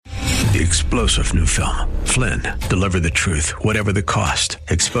the explosive new film, Flynn, Deliver the Truth, Whatever the Cost,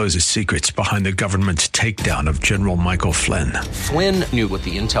 exposes secrets behind the government's takedown of General Michael Flynn. Flynn knew what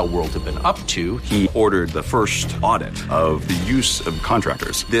the intel world had been up to. He ordered the first audit of the use of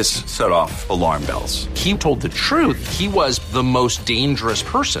contractors. This set off alarm bells. He told the truth. He was the most dangerous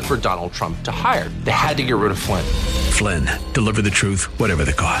person for Donald Trump to hire. They had to get rid of Flynn. Flynn, Deliver the Truth, Whatever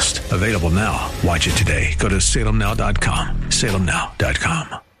the Cost. Available now. Watch it today. Go to salemnow.com.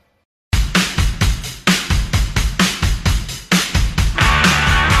 salemnow.com.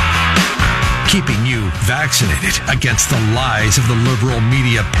 Keeping you vaccinated against the lies of the liberal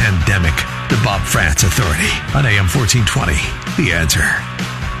media pandemic. The Bob Frantz Authority on AM 1420. The Answer.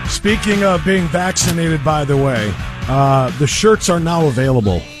 Speaking of being vaccinated, by the way, the shirts are now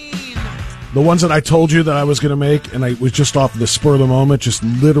available. The ones that I told you that I was going to make, and I was just off the spur of the moment, just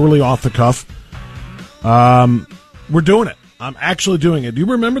literally off the cuff. We're doing it. I'm actually doing it. Do you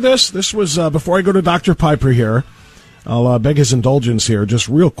remember this? This was before I go to Dr. Piper here. I'll beg his indulgence here just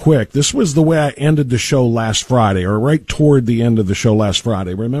real quick. This was the way I ended the show last Friday, or right toward the end of the show last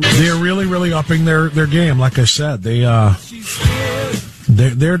Friday. Remember? They're really, really upping their game. Like I said, they're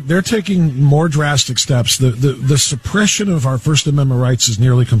taking more drastic steps. The suppression of our First Amendment rights is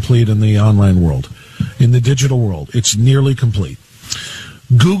nearly complete in the online world, in the digital world. It's nearly complete.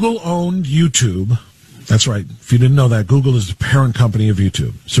 Google owned YouTube. That's right. If you didn't know that, Google is the parent company of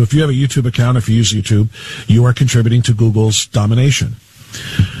YouTube. So if you have a YouTube account, if you use YouTube, you are contributing to Google's domination,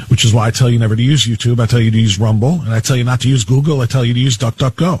 which is why I tell you never to use YouTube. I tell you to use Rumble, and I tell you not to use Google. I tell you to use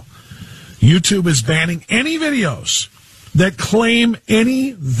DuckDuckGo. YouTube is banning any videos that claim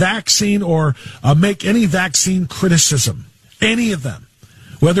any vaccine or make any vaccine criticism, any of them,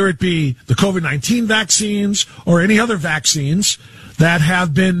 whether it be the COVID-19 vaccines or any other vaccines that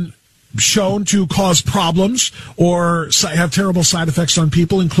have been shown to cause problems or have terrible side effects on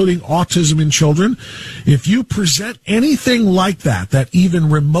people, including autism in children. If you present anything like that, that even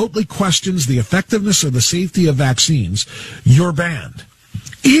remotely questions the effectiveness or the safety of vaccines, you're banned.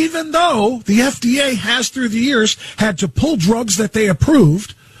 Even though the FDA has, through the years, had to pull drugs that they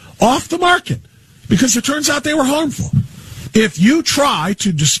approved off the market because it turns out they were harmful. If you try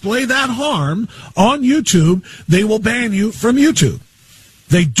to display that harm on YouTube, they will ban you from YouTube.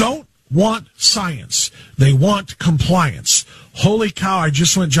 They don't want science. They want compliance. Holy cow, I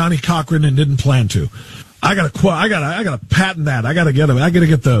just went Johnny Cochran and didn't plan to. I gotta patent that. I gotta get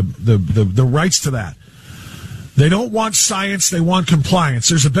the rights to that. They don't want science, they want compliance.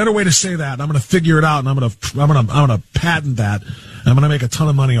 There's a better way to say that, and I'm gonna figure it out, and I'm gonna patent that, and I'm gonna make a ton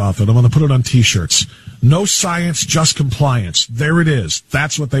of money off it. I'm gonna put it on t-shirts. No science, just compliance. There it is.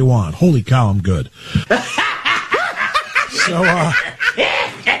 That's what they want. Holy cow, I'm good.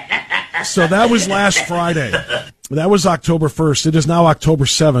 So that was last Friday. That was October 1st. It is now October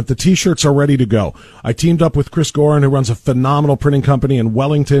 7th. The T-shirts are ready to go. I teamed up with Chris Gorin, who runs a phenomenal printing company in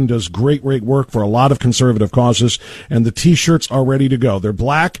Wellington, does great work for a lot of conservative causes, and the T-shirts are ready to go. They're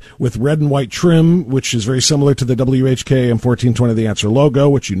black with red and white trim, which is very similar to the WHK and 1420 The Answer logo,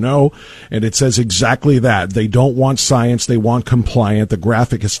 which you know, and it says exactly that. They don't want science. They want compliant. The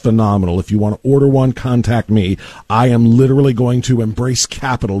graphic is phenomenal. If you want to order one, contact me. I am literally going to embrace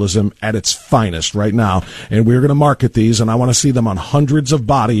capitalism at its finest right now, and we're going to market these, and I want to see them on hundreds of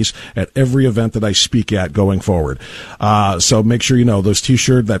bodies at every event that I speak at going forward. So make sure you know those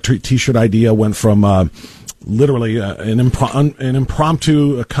that T-shirt idea went from literally an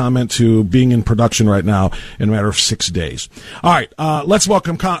impromptu comment to being in production right now in a matter of 6 days. All right, let's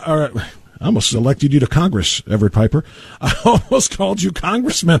welcome. I almost elected you to Congress, Everett Piper. I almost called you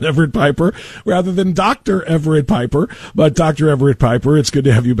Congressman Everett Piper rather than Dr. Everett Piper. But Dr. Everett Piper, it's good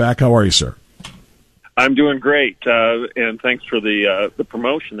to have you back. How are you, sir? I'm doing great, and thanks for the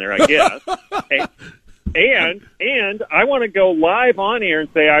promotion there, I guess. and I want to go live on air and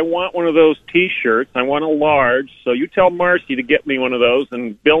say I want one of those T-shirts. I want a large. So you tell Marcy to get me one of those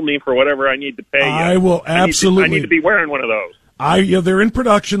and bill me for whatever I need to pay. I will absolutely. I need to be wearing one of those. They're in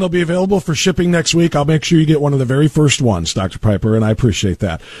production. They'll be available for shipping next week. I'll make sure you get one of the very first ones, Dr. Piper, and I appreciate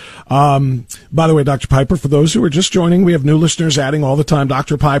that. By the way, Dr. Piper, for those who are just joining, we have new listeners adding all the time.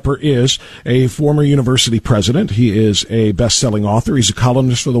 Dr. Piper is a former university president. He is a best-selling author. He's a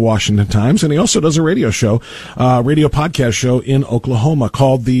columnist for the Washington Times, and he also does a radio podcast show in Oklahoma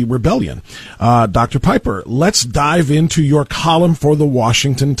called The Rebellion. Dr. Piper, let's dive into your column for the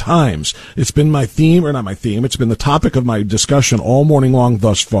Washington Times. It's been my theme, or not my theme, it's been the topic of my discussion all morning long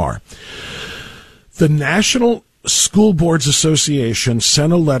thus far. The National School Boards Association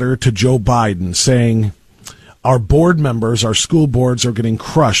sent a letter to Joe Biden saying, Our board members, our school boards are getting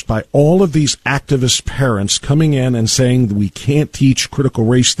crushed by all of these activist parents coming in and saying that we can't teach critical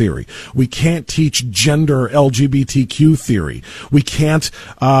race theory. We can't teach gender LGBTQ theory. We can't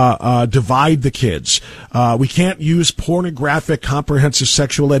divide the kids. We can't use pornographic comprehensive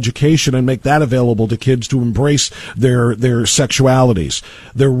sexual education and make that available to kids to embrace their sexualities.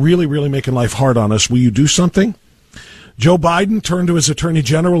 They're really, really making life hard on us. Will you do something? Joe Biden turned to his attorney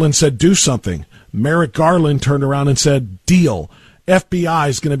general and said, do something. Merrick Garland turned around and said, deal. FBI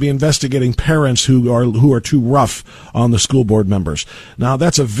is going to be investigating parents who are too rough on the school board members. Now,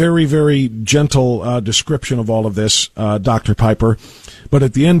 that's a very, very gentle description of all of this, Dr. Piper. But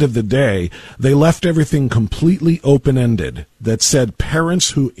at the end of the day, they left everything completely open-ended that said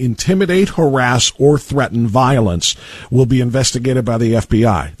parents who intimidate, harass, or threaten violence will be investigated by the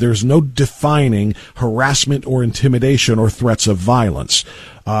FBI. There's no defining harassment or intimidation or threats of violence.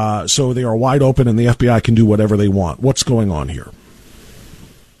 So they are wide open, and the FBI can do whatever they want. What's going on here?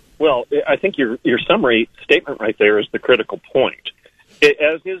 Well, I think your summary statement right there is the critical point.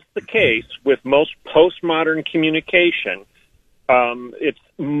 As is the case with most postmodern communication, it's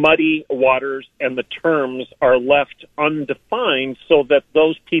muddy waters and the terms are left undefined so that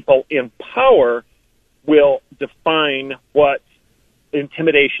those people in power will define what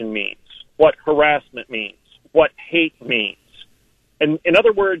intimidation means, what harassment means, what hate means. And in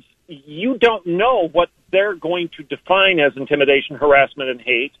other words, you don't know what they're going to define as intimidation, harassment, and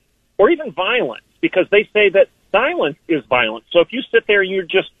hate, or even violence, because they say that silence is violence. So if you sit there and you're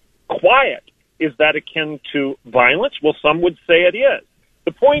just quiet, is that akin to violence? Well, some would say it is.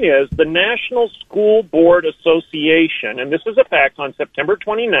 The point is, the National School Board Association, and this is a fact, on September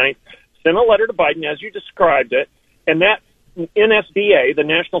 29th, sent a letter to Biden as you described it, and that NSBA, the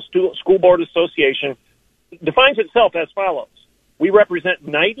National School Board Association, defines itself as follows. We represent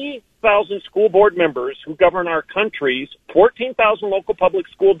 90,000 school board members who govern our country's 14,000 local public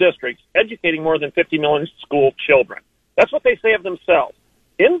school districts, educating more than 50 million school children. That's what they say of themselves.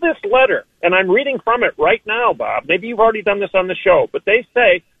 In this letter, and I'm reading from it right now, Bob, maybe you've already done this on the show, but they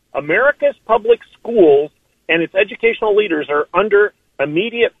say America's public schools and its educational leaders are under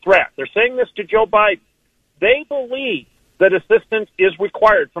immediate threat. They're saying this to Joe Biden. They believe that assistance is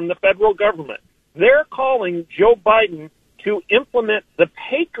required from the federal government. They're calling Joe Biden to implement the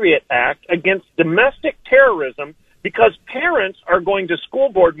Patriot Act against domestic terrorism because parents are going to school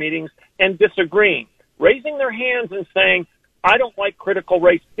board meetings and disagreeing, raising their hands and saying, I don't like critical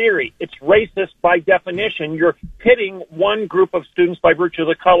race theory. It's racist by definition. You're pitting one group of students by virtue of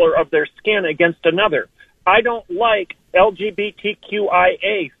the color of their skin against another. I don't like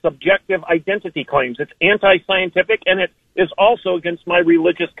LGBTQIA, subjective identity claims. It's anti-scientific, and it is also against my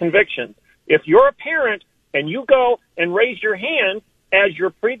religious convictions. If you're a parent and you go and raise your hand, as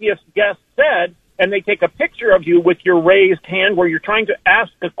your previous guest said, and they take a picture of you with your raised hand where you're trying to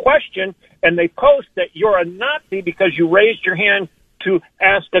ask a question, and they post that you're a Nazi because you raised your hand to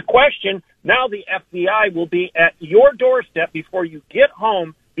ask a question, now the FBI will be at your doorstep before you get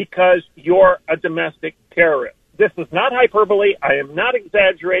home because you're a domestic terrorist. This is not hyperbole. I am not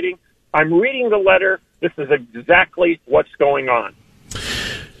exaggerating. I'm reading the letter. This is exactly what's going on.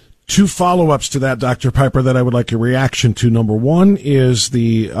 Two follow-ups to that, Dr. Piper, that I would like a reaction to. Number one is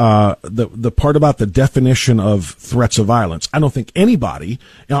the part about the definition of threats of violence. I don't think anybody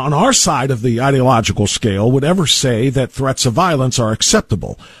on our side of the ideological scale would ever say that threats of violence are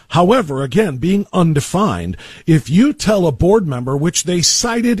acceptable. However, again, being undefined, if you tell a board member, which they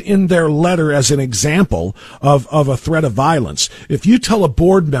cited in their letter as an example of a threat of violence, if you tell a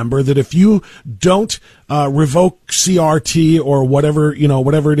board member that if you don't revoke CRT or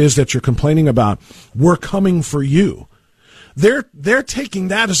whatever it is that you're complaining about, we're coming for you. They're taking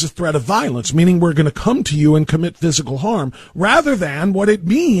that as a threat of violence, meaning we're going to come to you and commit physical harm, rather than what it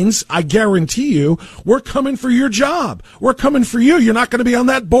means, I guarantee you, we're coming for your job. We're coming for you. You're not going to be on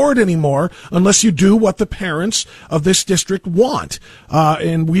that board anymore unless you do what the parents of this district want.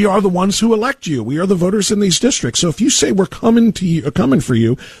 And we are the ones who elect you. We are the voters in these districts. So if you say we're coming for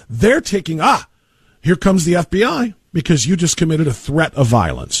you, they're taking, here comes the FBI because you just committed a threat of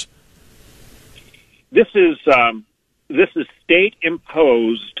violence. This is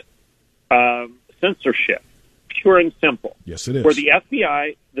state-imposed censorship, pure and simple. Yes, it is. Where the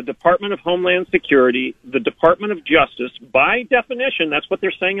FBI, the Department of Homeland Security, the Department of Justice, by definition, that's what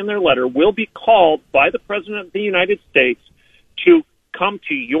they're saying in their letter, will be called by the President of the United States to come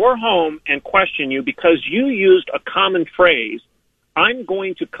to your home and question you because you used a common phrase, I'm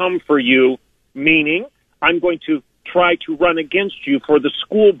going to come for you, meaning I'm going to try to run against you for the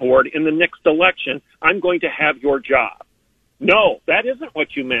school board in the next election. I'm going to have your job. No, that isn't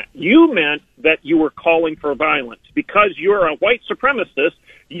what you meant. You meant that you were calling for violence. Because you're a white supremacist,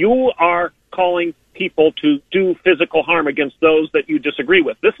 you are calling people to do physical harm against those that you disagree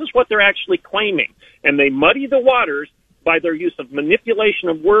with. This is what they're actually claiming. And they muddy the waters by their use of manipulation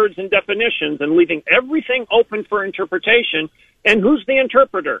of words and definitions and leaving everything open for interpretation. And who's the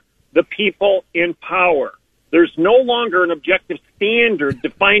interpreter? The people in power. There's no longer an objective standard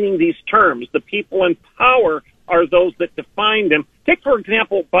defining these terms. The people in power are those that define them. Take, for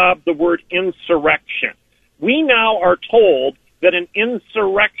example, Bob, the word insurrection. We now are told that an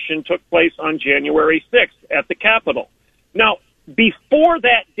insurrection took place on January 6th at the Capitol. Now, before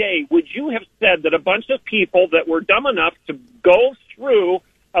that day, would you have said that a bunch of people that were dumb enough to go through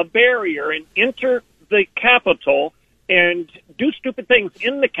a barrier and enter the Capitol and do stupid things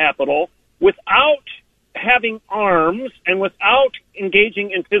in the Capitol without having arms and without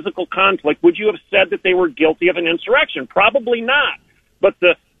engaging in physical conflict, would you have said that they were guilty of an insurrection? Probably not. But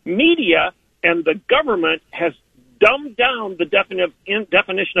the media and the government has dumbed down the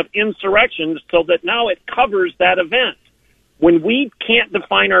definition of insurrection so that now it covers that event. When we can't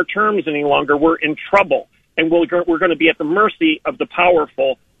define our terms any longer, we're in trouble, and we're going to be at the mercy of the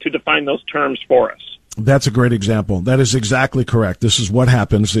powerful to define those terms for us. That's a great example. That is exactly correct. This is what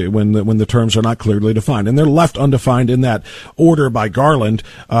happens when the terms are not clearly defined, and they're left undefined in that order by Garland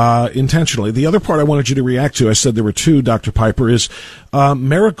intentionally. The other part I wanted you to react to, I said there were two, Dr. Piper, is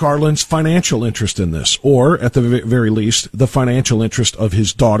Merrick Garland's financial interest in this, or at the very least, the financial interest of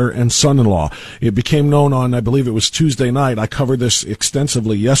his daughter and son-in-law. It became known on, I believe it was Tuesday night, I covered this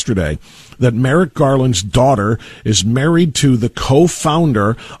extensively yesterday, that Merrick Garland's daughter is married to the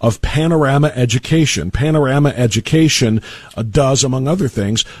co-founder of Panorama Education. Panorama Education does, among other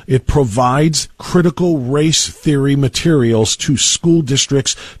things, it provides critical race theory materials to school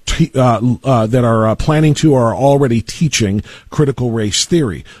districts that are planning to or are already teaching critical race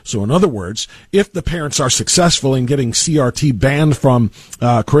theory. So in other words, if the parents are successful in getting CRT banned from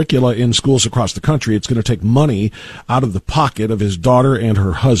curricula in schools across the country, it's going to take money out of the pocket of his daughter and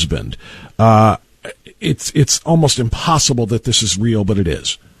her husband. It's almost impossible that this is real, but it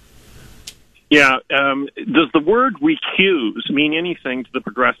is. Yeah. Does the word recuse mean anything to the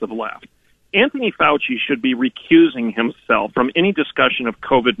progressive left? Anthony Fauci should be recusing himself from any discussion of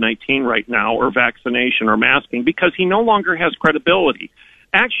COVID-19 right now, or vaccination or masking, because he no longer has credibility.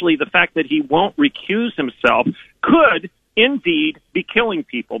 Actually, the fact that he won't recuse himself could indeed be killing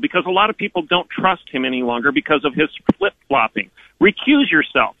people, because a lot of people don't trust him any longer because of his flip-flopping. Recuse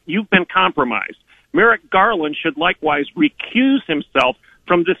yourself. You've been compromised. Merrick Garland should likewise recuse himself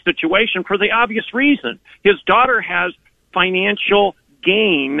from this situation for the obvious reason. His daughter has potential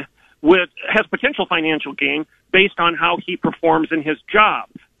financial gain based on how he performs in his job.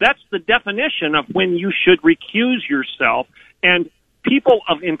 That's the definition of when you should recuse yourself, and people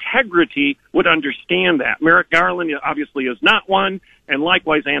of integrity would understand that. Merrick Garland obviously is not one, and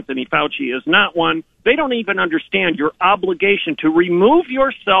likewise Anthony Fauci is not one. They don't even understand your obligation to remove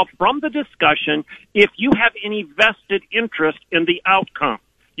yourself from the discussion if you have any vested interest in the outcome.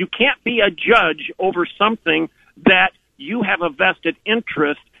 You can't be a judge over something that you have a vested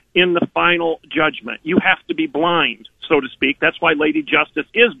interest in the final judgment. You have to be blind, so to speak. That's why Lady Justice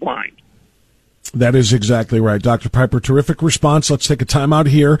is blind. That is exactly right. Dr. Piper, terrific response. Let's take a time out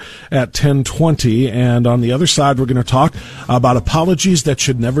here at 10:20. And on the other side, we're going to talk about apologies that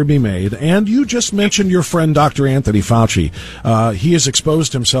should never be made. And you just mentioned your friend, Dr. Anthony Fauci. He has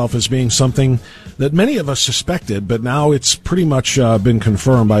exposed himself as being something that many of us suspected, but now it's pretty much been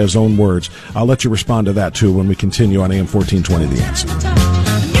confirmed by his own words. I'll let you respond to that, too, when we continue on AM 1420, The Answer.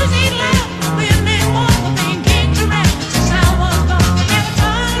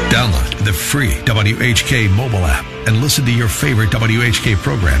 Download the free WHK mobile app and listen to your favorite WHK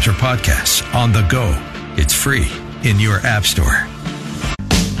programs or podcasts on the go. It's free in your app store.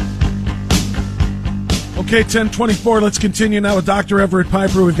 Okay, 10:24. Let's continue now with Dr. Everett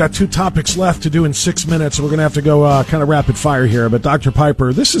Piper. We've got two topics left to do in 6 minutes, so we're going to have to go kind of rapid fire here. But Dr.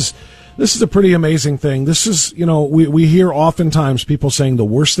 Piper, this is a pretty amazing thing. This is, we hear oftentimes people saying the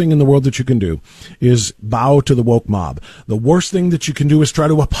worst thing in the world that you can do is bow to the woke mob. The worst thing that you can do is try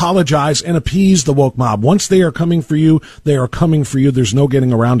to apologize and appease the woke mob. Once they are coming for you, they are coming for you. There's no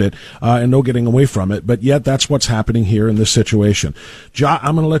getting around it and no getting away from it. But yet that's what's happening here in this situation.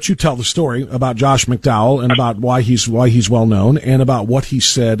 I'm going to let you tell the story about Josh McDowell and about why he's well known and about what he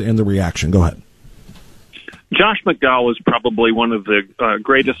said and the reaction. Go ahead. Josh McDowell is probably one of the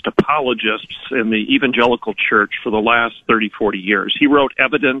greatest apologists in the evangelical church for the last 30, 40 years. He wrote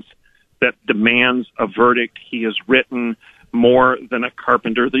Evidence that Demands a Verdict. He has written More Than a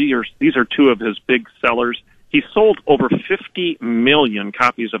Carpenter. These are two of his big sellers. He sold over 50 million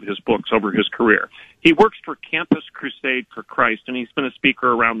copies of his books over his career. He works for Campus Crusade for Christ, and he's been a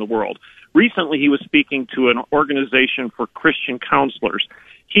speaker around the world. Recently, he was speaking to an organization for Christian counselors.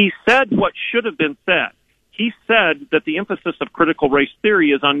 He said what should have been said. He said that the emphasis of critical race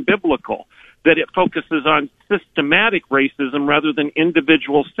theory is unbiblical, that it focuses on systematic racism rather than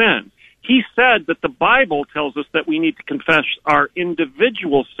individual sin. He said that the Bible tells us that we need to confess our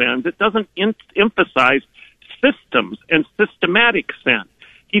individual sins. It doesn't emphasize systems and systematic sin.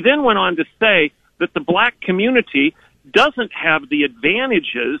 He then went on to say that the black community doesn't have the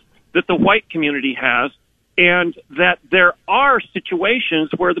advantages that the white community has, and that there are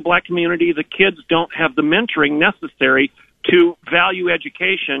situations where the black community, the kids don't have the mentoring necessary to value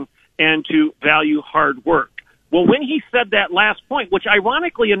education and to value hard work. Well, when he said that last point, which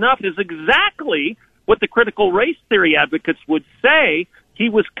ironically enough is exactly what the critical race theory advocates would say, he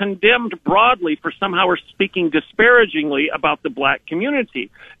was condemned broadly for somehow or speaking disparagingly about the black community.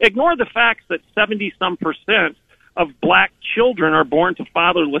 Ignore the fact that 70-some% of black children are born to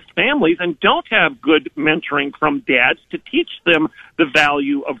fatherless families and don't have good mentoring from dads to teach them the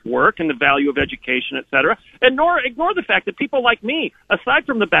value of work and the value of education, et cetera. Ignore the fact that people like me, aside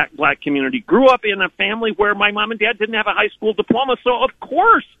from the black community, grew up in a family where my mom and dad didn't have a high school diploma, so of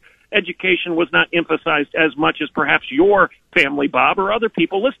course education was not emphasized as much as perhaps your family, Bob, or other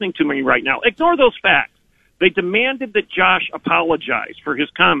people listening to me right now. Ignore those facts. They demanded that Josh apologize for his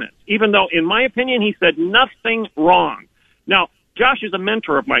comments, even though, in my opinion, he said nothing wrong. Now, Josh is a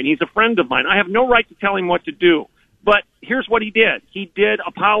mentor of mine. He's a friend of mine. I have no right to tell him what to do. But here's what he did. He did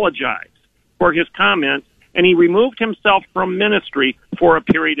apologize for his comments, and he removed himself from ministry for a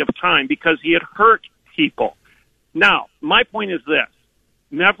period of time because he had hurt people. Now, my point is this.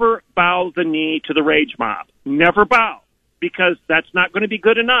 Never bow the knee to the rage mob. Never bow, because that's not going to be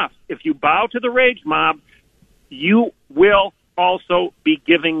good enough. If you bow to the rage mob, you will also be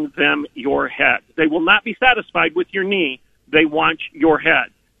giving them your head. They will not be satisfied with your knee. They want your head.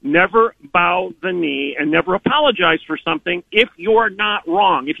 Never bow the knee and never apologize for something if you're not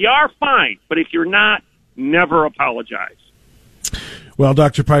wrong. If you are, fine. But if you're not, never apologize. Well,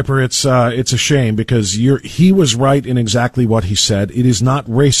 Dr. Piper, it's a shame because he was right in exactly what he said. It is not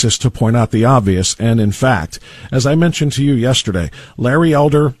racist to point out the obvious. And in fact, as I mentioned to you yesterday, Larry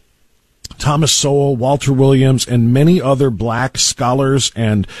Elder, Thomas Sowell, Walter Williams, and many other black scholars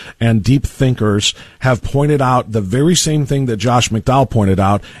and deep thinkers have pointed out the very same thing that Josh McDowell pointed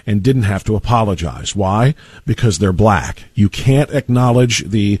out and didn't have to apologize. Why? Because they're black. You can't acknowledge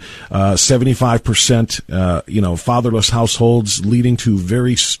the 75% fatherless households leading to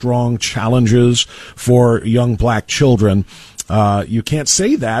very strong challenges for young black children. You can't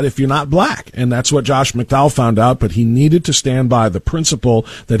say that if you're not black. And that's what Josh McDowell found out, but he needed to stand by the principle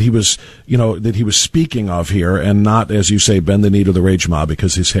that he was speaking of here and not, as you say, bend the knee to the rage mob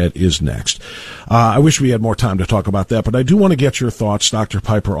because his head is next. I wish we had more time to talk about that, but I do want to get your thoughts, Dr.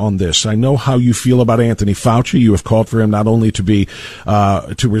 Piper, on this. I know how you feel about Anthony Fauci. You have called for him not only to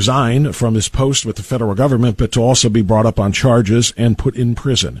resign from his post with the federal government, but to also be brought up on charges and put in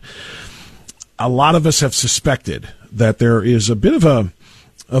prison. A lot of us have suspected that there is a bit of a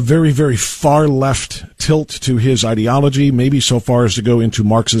very, very far left tilt to his ideology, maybe so far as to go into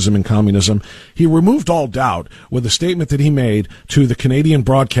Marxism and communism. He removed all doubt with a statement that he made to the Canadian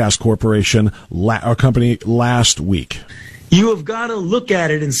Broadcast Corporation, our company, last week. You have got to look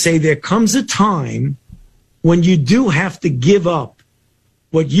at it and say there comes a time when you do have to give up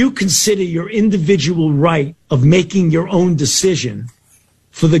what you consider your individual right of making your own decision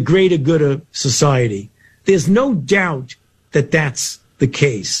for the greater good of society. There's no doubt that that's the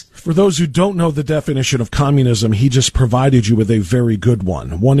case. For those who don't know the definition of communism, he just provided you with a very good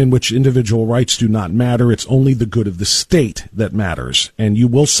one in which individual rights do not matter. It's only the good of the state that matters, and you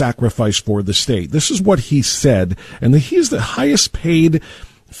will sacrifice for the state. This is what he said, and he's the highest paid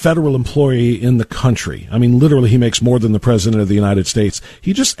federal employee in the country. I mean, literally, he makes more than the president of the United States.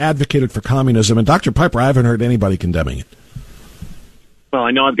 He just advocated for communism, and Dr. Piper, I haven't heard anybody condemning it. Well,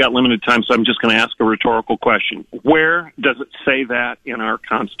 I know I've got limited time, so I'm just going to ask a rhetorical question. Where does it say that in our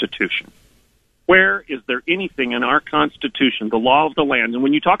Constitution? Where is there anything in our Constitution, the law of the land? And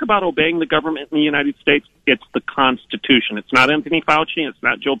when you talk about obeying the government in the United States, it's the Constitution. It's not Anthony Fauci. It's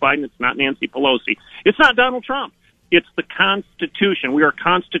not Joe Biden. It's not Nancy Pelosi. It's not Donald Trump. It's the Constitution. We are a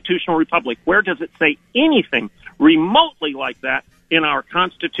constitutional republic. Where does it say anything remotely like that in our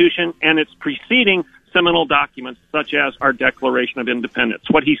Constitution and its preceding seminal documents such as our Declaration of Independence?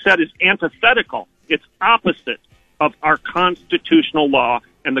 What he said is antithetical. It's opposite of our constitutional law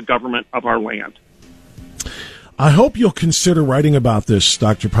and the government of our land. I hope you'll consider writing about this,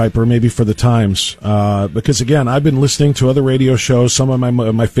 Dr. Piper, maybe for the Times, because, again, I've been listening to other radio shows, some of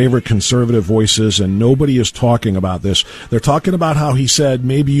my favorite conservative voices, and nobody is talking about this. They're talking about how he said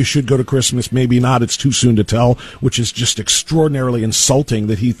maybe you should go to Christmas, maybe not, it's too soon to tell, which is just extraordinarily insulting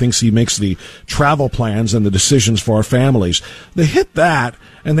that he thinks he makes the travel plans and the decisions for our families. They hit that,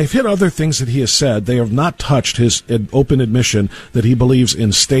 and they've hit other things that he has said. They have not touched his open admission that he believes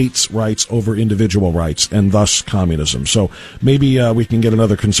in states' rights over individual rights, and thus communism. So maybe we can get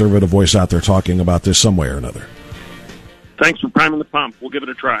another conservative voice out there talking about this some way or another. Thanks for priming the pump. We'll give it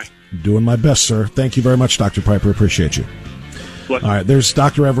a try. Doing my best, sir. Thank you very much, Dr. Piper. Appreciate you. All right, there's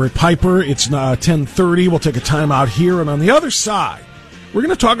Dr. Everett Piper. It's 10:30. We'll take a time out here, and on the other side, we're going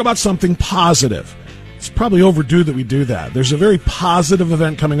to talk about something positive. It's probably overdue that we do that. There's a very positive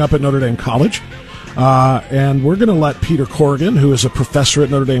event coming up at Notre Dame College, and we're going to let Peter Corrigan, who is a professor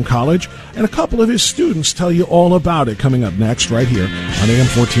at Notre Dame College, and a couple of his students tell you all about it coming up next right here on AM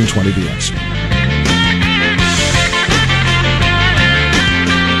 1420 The Answer.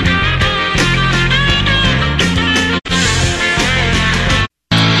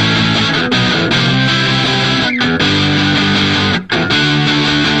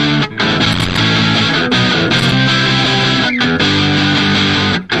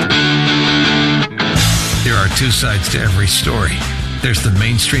 Two sides to every story. There's the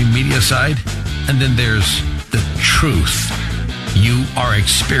mainstream media side, and then there's the truth. You are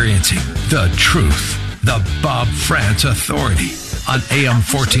experiencing the truth. The Bob France Authority on AM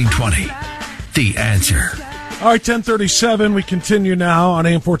 1420. The Answer. All right, 10:37. We continue now on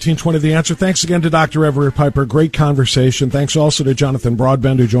AM 1420, The Answer. Thanks again to Dr. Everett Piper. Great conversation. Thanks also to Jonathan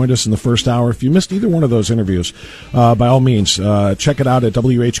Broadbent, who joined us in the first hour. If you missed either one of those interviews, by all means, check it out at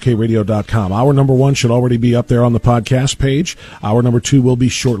WHKRadio.com. Hour number 1 should already be up there on the podcast page. Hour number 2 will be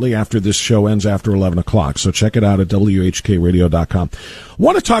shortly after this show ends after 11 o'clock. So check it out at WHKRadio.com.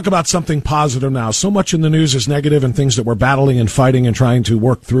 Want to talk about something positive now. So much in the news is negative and things that we're battling and fighting and trying to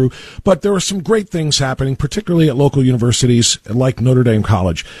work through. But there are some great things happening, particularly at local universities like Notre Dame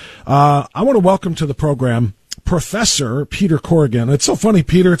College. I want to welcome to the program Professor Peter Corrigan. It's so funny,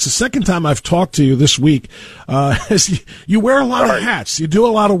 Peter. It's the second time I've talked to you this week. You wear a lot of hats. You do a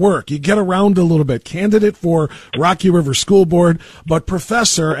lot of work. You get around a little bit. Candidate for Rocky River School Board, but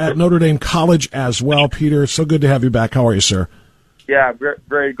professor at Notre Dame College as well. Peter, it's so good to have you back. How are you, sir? Yeah,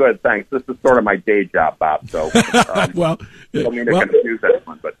 very good, thanks. This is sort of my day job, Bob, so well, don't mean to confuse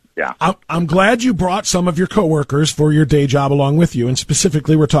anyone, but yeah. I'm glad you brought some of your coworkers for your day job along with you, and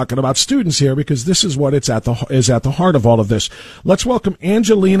specifically we're talking about students here because this is what is at the heart of all of this. Let's welcome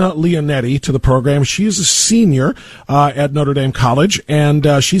Angelina Leonetti to the program. She's a senior at Notre Dame College,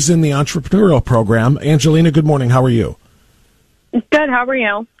 and she's in the entrepreneurial program. Angelina, good morning. How are you? Good. How are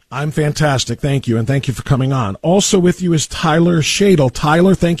you? I'm fantastic. Thank you, and thank you for coming on. Also with you is Tyler Shadle.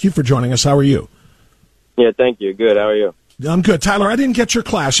 Tyler, thank you for joining us. How are you? Yeah, thank you. Good. How are you? I'm good. Tyler, I didn't get your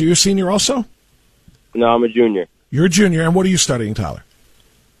class. Are you a senior also? No, I'm a junior. You're a junior, and what are you studying, Tyler?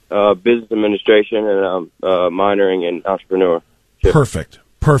 Business administration, and I'm minoring in entrepreneurship.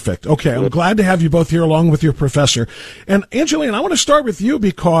 Perfect. Okay, I'm glad to have you both here along with your professor. And Angelina, I want to start with you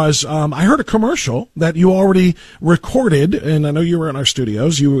because I heard a commercial that you already recorded, and I know you were in our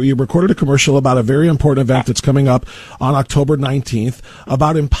studios. You recorded a commercial about a very important event that's coming up on October 19th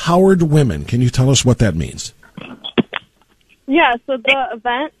about empowered women. Can you tell us what that means? Yeah, so the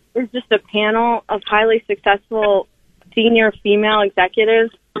event is just a panel of highly successful senior female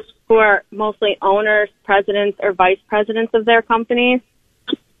executives who are mostly owners, presidents, or vice presidents of their companies.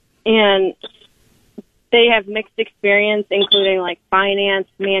 And they have mixed experience, including like finance,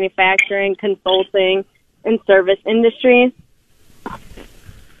 manufacturing, consulting, and service industries.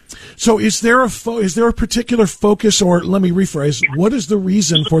 So is there a particular focus, or let me rephrase, what is the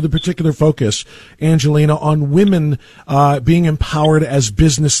reason for the particular focus, Angelina, on women being empowered as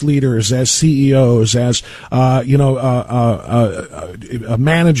business leaders, as CEOs, as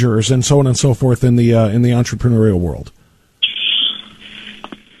managers, and so on and so forth in the entrepreneurial world?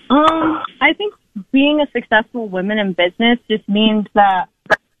 I think being a successful woman in business just means that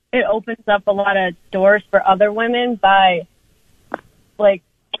it opens up a lot of doors for other women by, like,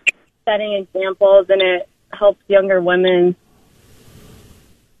 setting examples, and it helps younger women,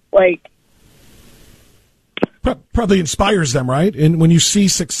 like... Probably inspires them, right? And when you see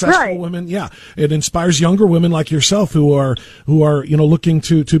successful women, yeah, it inspires younger women like yourself who are looking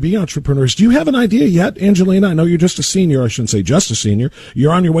to be entrepreneurs. Do you have an idea yet, Angelina? I know you're just a senior. I shouldn't say just a senior.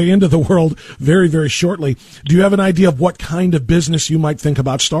 You're on your way into the world very, very shortly. Do you have an idea of what kind of business you might think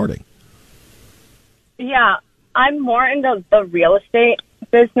about starting? Yeah, I'm more into the real estate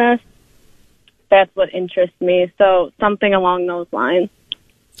business, that's what interests me. So something along those lines.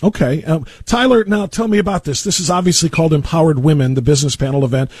 Okay. Tyler, now tell me about this. This is obviously called Empowered Women, the business panel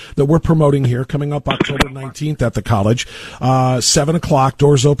event that we're promoting here, coming up October 19th at the college. 7 o'clock,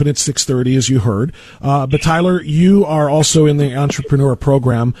 doors open at 6:30, as you heard. But Tyler, you are also in the entrepreneur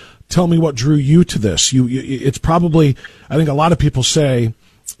program. Tell me what drew you to this. It's probably, I think a lot of people say,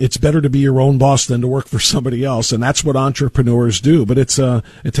 it's better to be your own boss than to work for somebody else, and that's what entrepreneurs do. But it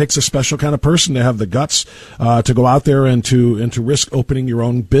takes a special kind of person to have the guts to go out there and to risk opening your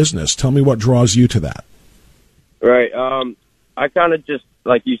own business. Tell me what draws you to that. Right. I kind of just,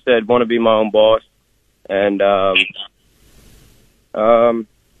 like you said, want to be my own boss, and I kind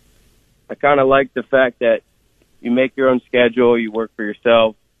of like the fact that you make your own schedule, you work for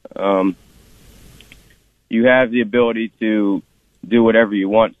yourself, you have the ability to do whatever you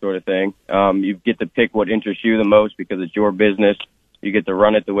want, sort of thing. You get to pick what interests you the most because it's your business. You get to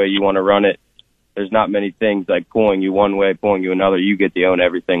run it the way you want to run it. There's not many things like pulling you one way, pulling you another. You get to own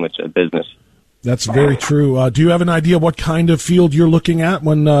everything with the business. That's very true. Do you have an idea what kind of field you're looking at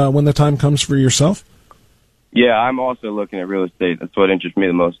when the time comes for yourself? Yeah, I'm also looking at real estate. That's what interests me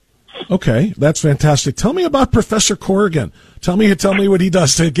the most. Okay, that's fantastic. Tell me about Professor Corrigan. Tell me what he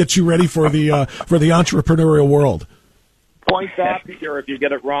does to get you ready for the entrepreneurial world. Point that here if you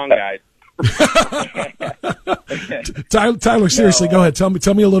get it wrong, guys. Tyler, seriously, go ahead. Tell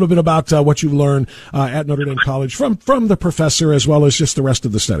me a little bit about what you've learned at Notre Dame College from the professor as well as just the rest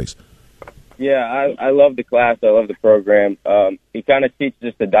of the studies. Yeah, I love the class. I love the program. He kind of teaches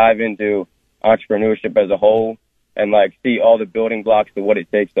us to dive into entrepreneurship as a whole and like see all the building blocks of what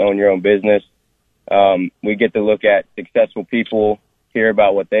it takes to own your own business. We get to look at successful people, hear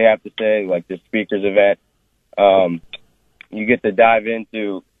about what they have to say, like the speakers event. You get to dive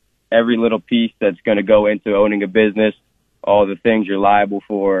into every little piece that's going to go into owning a business, all the things you're liable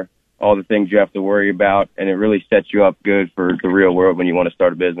for, all the things you have to worry about, and it really sets you up good for the real world when you want to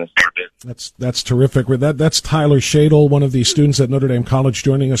start a business. That's terrific. That's Tyler Shadle, one of the students at Notre Dame College,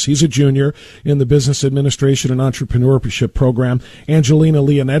 joining us. He's a junior in the Business Administration and Entrepreneurship program. Angelina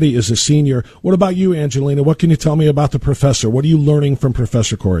Leonetti is a senior. What about you, Angelina? What can you tell me about the professor? What are you learning from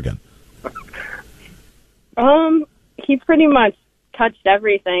Professor Corrigan? He pretty much touched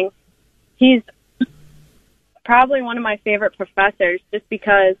everything. He's probably one of my favorite professors just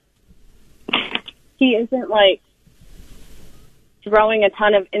because he isn't like throwing a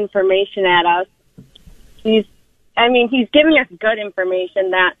ton of information at us. He's giving us good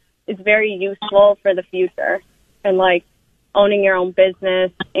information that is very useful for the future and like owning your own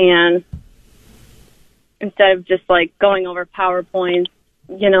business, and instead of just like going over PowerPoints,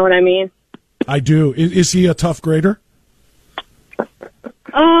 you know what I mean? I do. Is he a tough grader?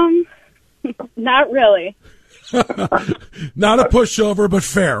 Not really. Not a pushover, but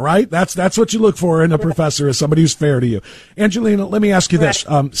fair, right? That's what you look for in a professor, is somebody who's fair to you. Angelina, let me ask you this.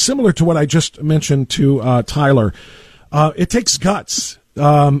 Similar to what I just mentioned to Tyler, it takes guts.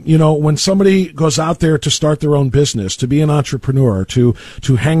 When somebody goes out there to start their own business, to be an entrepreneur, to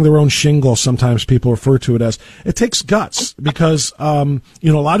hang their own shingle, sometimes people refer to it as, it takes guts because, a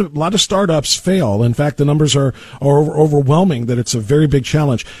lot of startups fail. In fact, the numbers are overwhelming that it's a very big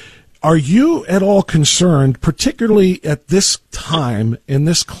challenge. Are you at all concerned, particularly at this time, in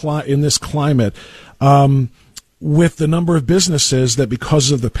this climate, with the number of businesses that, because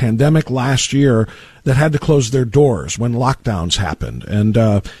of the pandemic last year, that had to close their doors when lockdowns happened and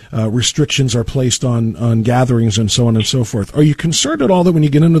restrictions are placed on gatherings and so on and so forth? Are you concerned at all that when you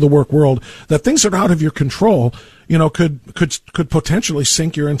get into the work world that things that are out of your control, could potentially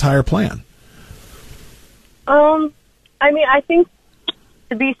sink your entire plan? I think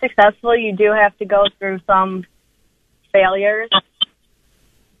to be successful, you do have to go through some failures.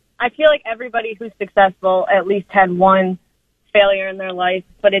 I feel like everybody who's successful at least had one failure in their life,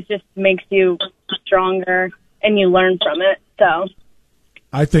 but it just makes you stronger and you learn from it. So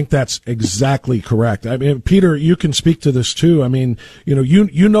I think that's exactly correct. I mean, Peter, you can speak to this too. I mean,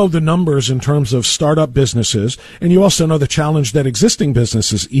 you know the numbers in terms of startup businesses, and you also know the challenge that existing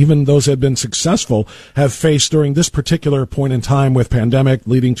businesses, even those that have been successful, have faced during this particular point in time with pandemic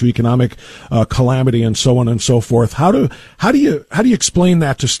leading to economic calamity and so on and so forth. How do you explain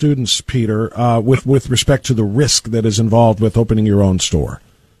that to students, Peter, with respect to the risk that is involved with opening your own store?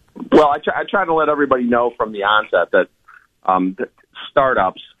 Well, I try to let everybody know from the onset that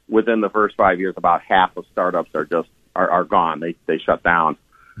startups, within the first 5 years, about half of startups are gone. They shut down.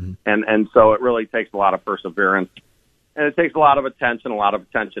 Mm-hmm. And so it really takes a lot of perseverance, and it takes a lot of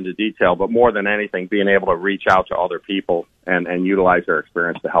attention to detail, but more than anything, being able to reach out to other people and utilize their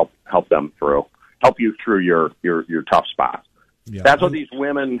experience to help you through your tough spots. Yeah. That's what these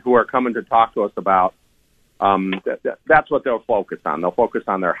women who are coming to talk to us about, that's what they'll focus on. They'll focus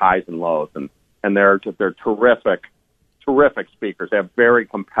on their highs and lows, and they're terrific speakers. They have very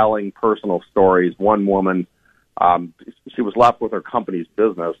compelling personal stories. One woman, she was left with her company's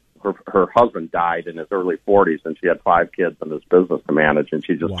business. Her husband died in his early 40s, and she had 5 kids in this business to manage, and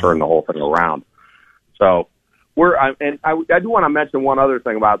she just turned the whole thing around. So I do want to mention one other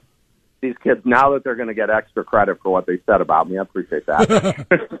thing about these kids. Now that they're going to get extra credit for what they said about me, I appreciate that.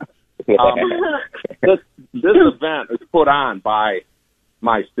 This event is put on by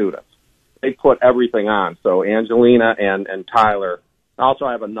my students. They put everything on. So Angelina and Tyler. Also,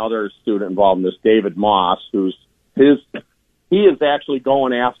 I have another student involved in this, David Moss, he is actually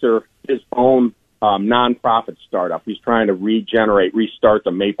going after his own nonprofit startup. He's trying to restart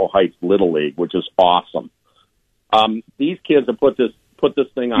the Maple Heights Little League, which is awesome. These kids have put this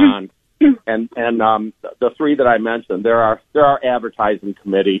thing on, and the 3 that I mentioned, they're our advertising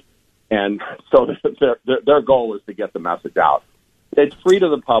committee, and so their goal is to get the message out. It's free to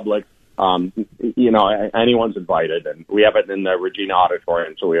the public. Anyone's invited, and we have it in the Regina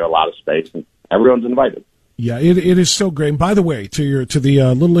Auditorium, so we have a lot of space, and everyone's invited. Yeah, it is so great. And by the way, to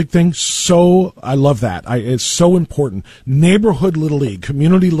the Little League thing, I love that. It's so important. Neighborhood Little League,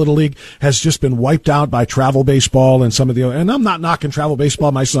 community Little League has just been wiped out by travel baseball and some of the other, and I'm not knocking travel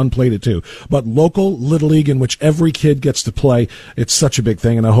baseball. My son played it too. But local Little League in which every kid gets to play, it's such a big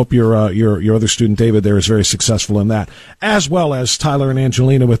thing. And I hope your other student, David, there is very successful in that, as well as Tyler and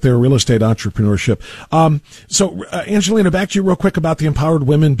Angelina with their real estate entrepreneurship. So Angelina, back to you real quick about the Empowered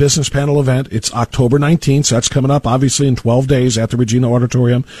Women Business Panel event. It's October 19th. So that's coming up, obviously, in 12 days at the Regina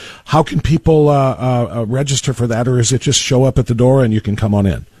Auditorium. How can people register for that, or is it just show up at the door and you can come on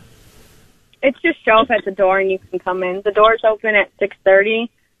in? It's just show up at the door and you can come in. The doors open at 6:30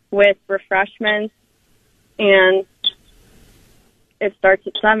 with refreshments, and it starts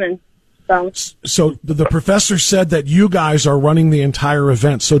at 7. So the professor said that you guys are running the entire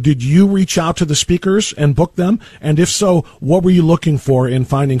event. So did you reach out to the speakers and book them? And if so, what were you looking for in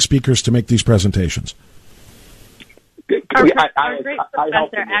finding speakers to make these presentations? Our great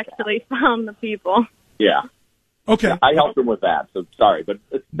professor actually found the people. Yeah. Okay. Yeah, I helped him with that. So sorry, but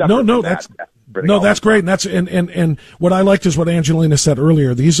it's that's great. And what I liked is what Angelina said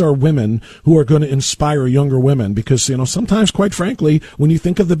earlier. These are women who are going to inspire younger women because, sometimes, quite frankly, when you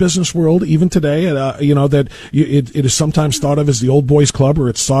think of the business world, even today, that it is sometimes thought of as the old boys club, or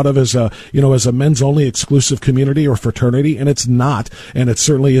it's thought of as a men's only exclusive community or fraternity, and it's not. And it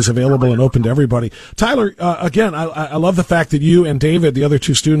certainly is available and open to everybody. Tyler, again, I love the fact that you and David, the other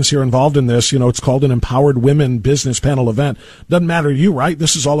 2 students here involved in this, it's called an Empowered Women Business Panel event. Doesn't matter to you, right?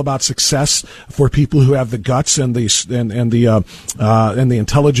 This is all about success for people who have the guts and the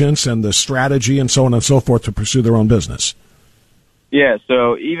intelligence and the strategy and so on and so forth to pursue their own business. Yeah,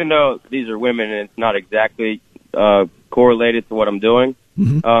 so even though these are women and it's not exactly correlated to what I'm doing,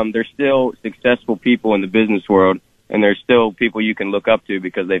 they're still successful people in the business world, and they're still people you can look up to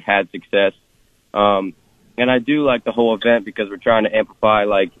because they've had success. And I do like the whole event because we're trying to amplify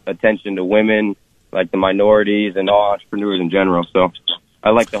attention to women, the minorities, and all entrepreneurs in general. So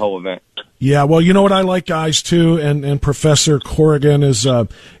I like the whole event. Yeah, well, you know what I like, guys, too, and Professor Corrigan is, the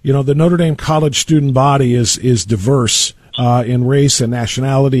Notre Dame college student body is diverse in race and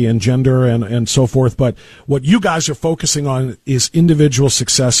nationality and gender and so forth. But what you guys are focusing on is individual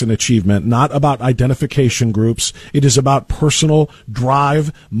success and achievement, not about identification groups. It is about personal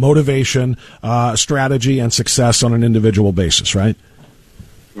drive, motivation, strategy, and success on an individual basis, right?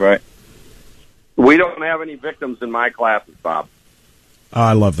 Right. We don't have any victims in my classes, Bob.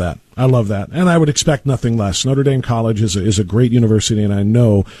 I love that. And I would expect nothing less. Notre Dame College is a great university, and I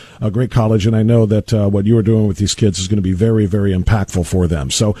know a great college, and I know that what you are doing with these kids is going to be very, very impactful for them.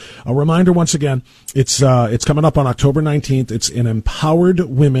 So a reminder once again, it's coming up on October 19th. It's an Empowered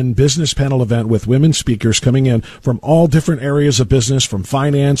Women Business Panel event with women speakers coming in from all different areas of business, from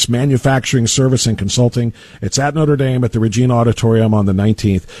finance, manufacturing, service, and consulting. It's at Notre Dame at the Regina Auditorium on the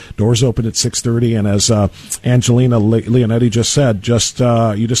 19th. Doors open at 6:30, and as Angelina Leonetti just said,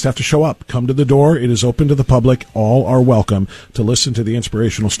 you just have to show up. Come to the door. It is open to the public. All are welcome to listen to the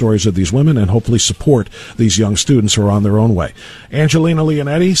inspirational stories of these women and hopefully support these young students who are on their own way. Angelina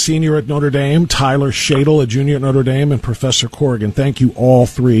Leonetti, senior at Notre Dame, Tyler Shadle, a junior at Notre Dame, and Professor Corrigan. Thank you all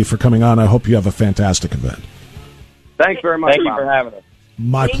 3 for coming on. I hope you have a fantastic event. Thanks very much. Thank you for having us.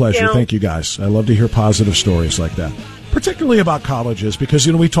 My pleasure. Thank you, guys. I love to hear positive stories like that, particularly about colleges, because,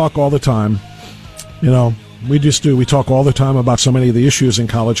 we talk all the time, We just do. We talk all the time about so many of the issues in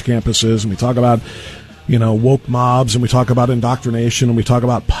college campuses, and we talk about woke mobs, and we talk about indoctrination, and we talk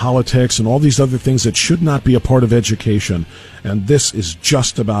about politics and all these other things that should not be a part of education. And this is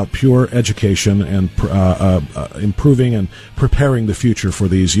just about pure education and improving and preparing the future for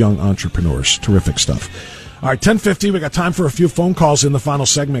these young entrepreneurs. Terrific stuff. All right, 10:50. We got time for a few phone calls in the final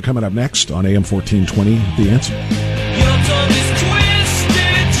segment coming up next on AM 1420. The Answer.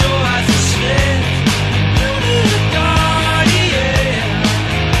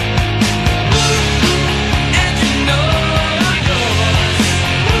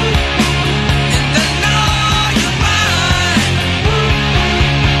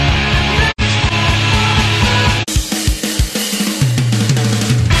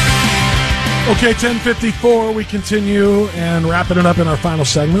 Okay, 10:54, we continue and wrapping it up in our final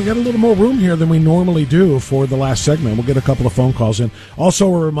segment. We've got a little more room here than we normally do for the last segment. We'll get a couple of phone calls in.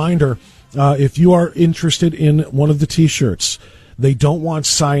 Also, a reminder, if you are interested in one of the T-shirts, they don't want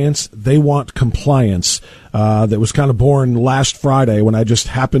science, they want compliance. That was kind of born last Friday when I just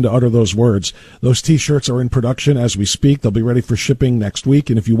happened to utter those words. Those T-shirts are in production as we speak. They'll be ready for shipping next week.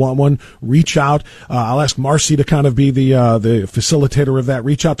 And if you want one, reach out. I'll ask Marcy to kind of be the facilitator of that.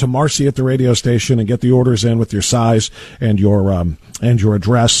 Reach out to Marcy at the radio station and get the orders in with your size and your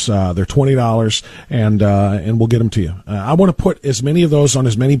address. They're $20, and we'll get them to you. I want to put as many of those on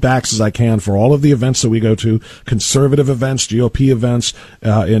as many backs as I can for all of the events that we go to, conservative events, GOP events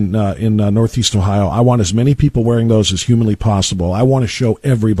in Northeast Ohio. I want as many people wearing those as humanly possible. I want to show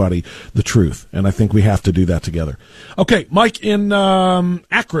everybody the truth, and I think we have to do that together. Okay, Mike in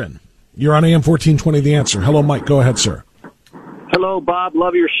Akron. You're on AM 1420, The Answer. Hello, Mike. Go ahead, sir. Hello, Bob.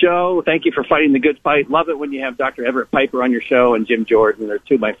 Love your show. Thank you for fighting the good fight. Love it when you have Dr. Everett Piper on your show and Jim Jordan. They're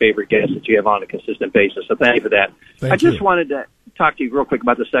two of my favorite guests that you have on a consistent basis, so thank you for that. I just wanted to talk to you real quick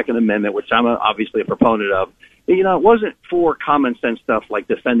about the Second Amendment, which I'm obviously a proponent of. It wasn't for common sense stuff like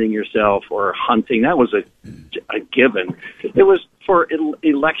defending yourself or hunting. That was a given. It was for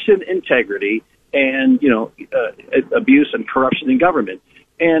election integrity and, abuse and corruption in government.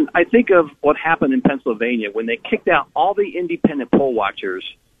 And I think of what happened in Pennsylvania when they kicked out all the independent poll watchers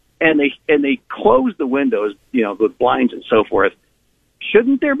and they closed the windows, with blinds and so forth.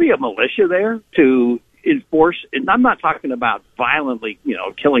 Shouldn't there be a militia there to enforce? And I'm not talking about violently,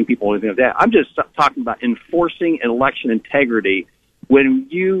 killing people or anything like that. I'm just talking about enforcing election integrity. There's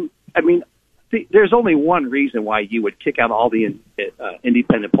only one reason why you would kick out all the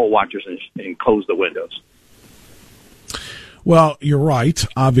independent poll watchers and close the windows. Well, you're right.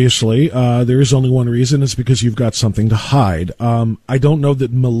 Obviously, there is only one reason. It's because you've got something to hide. I don't know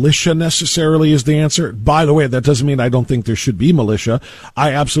that militia necessarily is the answer. By the way, that doesn't mean I don't think there should be militia.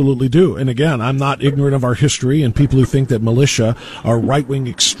 I absolutely do. And again, I'm not ignorant of our history, and people who think that militia are right-wing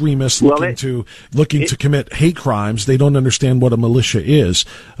extremists looking to commit hate crimes, they don't understand what a militia is.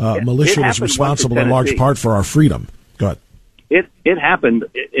 Militia was responsible in large part for our freedom. Go ahead. It happened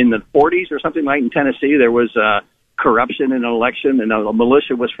in the 40s or something like in Tennessee. There was corruption in an election, and a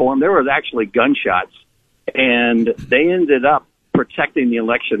militia was formed. There was actually gunshots, and they ended up protecting the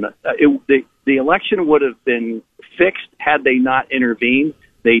election. The election would have been fixed had they not intervened.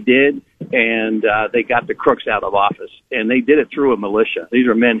 They did, and they got the crooks out of office, and they did it through a militia. These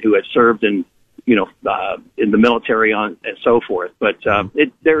are men who had served in the military and so forth. But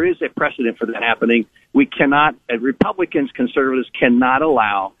there is a precedent for that happening. We cannot, Republicans, conservatives cannot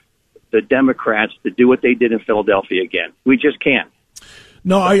allow the Democrats to do what they did in Philadelphia again. We just can't.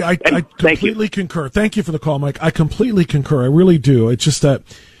 No, I completely concur. Thank you for the call, Mike. I completely concur. I really do. It's just that,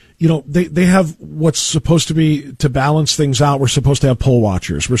 they have what's supposed to be to balance things out. We're supposed to have poll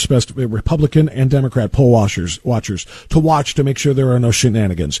watchers. We're supposed to be Republican and Democrat poll watchers to watch to make sure there are no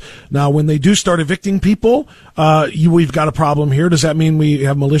shenanigans. Now, when they do start evicting people, we've got a problem here. Does that mean we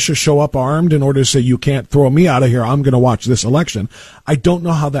have militia show up armed in order to say you can't throw me out of here? I'm going to watch this election. I don't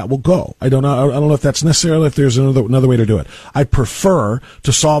know how that will go. I don't know if that's necessarily if there's another way to do it. I prefer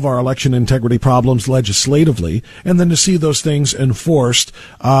to solve our election integrity problems legislatively and then to see those things enforced.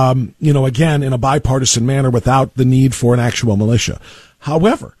 Again, in a bipartisan manner without the need for an actual militia.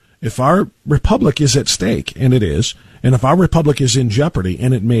 However, if our republic is at stake, and it is, and if our republic is in jeopardy,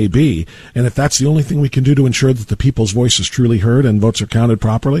 and it may be, and if that's the only thing we can do to ensure that the people's voice is truly heard and votes are counted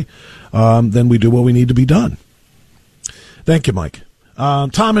properly, then we do what we need to be done. Thank you, Mike.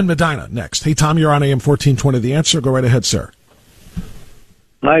 Tom in Medina next. Hey, Tom, you're on AM 1420. The Answer. Go right ahead, sir.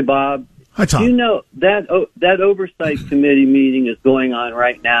 Hi, Bob. Hi, Tom. Do you know that oversight committee meeting is going on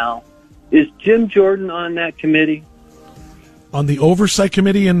right now? Is Jim Jordan on that committee? On the oversight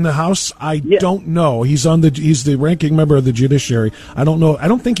committee in the House? I don't know. He's the ranking member of the judiciary. I don't know. I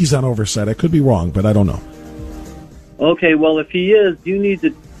don't think he's on oversight. I could be wrong, but I don't know. Okay, well, if he is, you need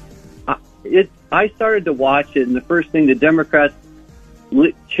to. I started to watch it, and the first thing the Democrats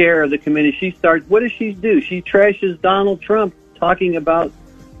chair of the committee, she starts, what does she do? She trashes Donald Trump, talking about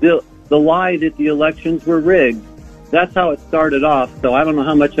the lie that the elections were rigged. That's how it started off, so I don't know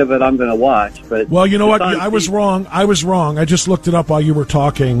how much of it I'm going to watch. But well, you know what? I was wrong. I just looked it up while you were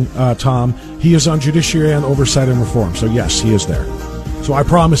talking, Tom. He is on Judiciary and Oversight and Reform, so yes, he is there. So I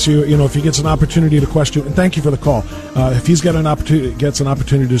promise you, if he gets an opportunity to question, and thank you for the call. If he's got gets an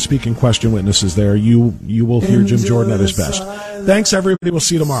opportunity to speak and question witnesses there, you will hear Jim Jordan at his best. Thanks, everybody. We'll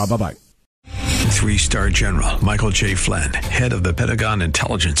see you tomorrow. Bye-bye. 3-star General Michael J. Flynn, head of the Pentagon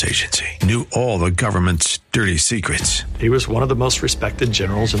Intelligence Agency, knew all the government's dirty secrets. He was one of the most respected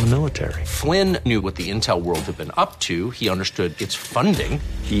generals in the military. Flynn knew what the intel world had been up to. He understood its funding.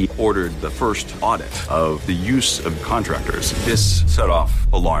 He ordered the first audit of the use of contractors. This set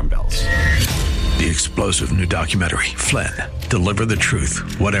off alarm bells. The explosive new documentary, Flynn, Deliver the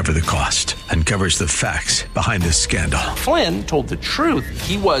Truth, Whatever the Cost, uncovers the facts behind this scandal. Flynn told the truth.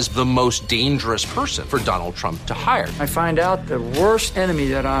 He was the most dangerous person for Donald Trump to hire. I find out the worst enemy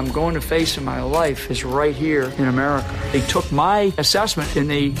that I'm going to face in my life is right here in America. They took my assessment and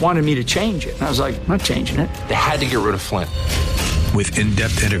they wanted me to change it. And I was like, I'm not changing it. They had to get rid of Flynn. With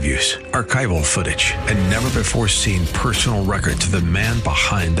in-depth interviews, archival footage, and never-before-seen personal records of the man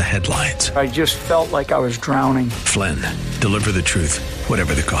behind the headlines. I just felt like I was drowning. Flynn, Deliver the Truth,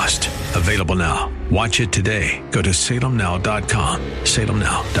 Whatever the Cost. Available now. Watch it today. Go to salemnow.com.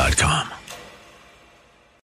 salemnow.com.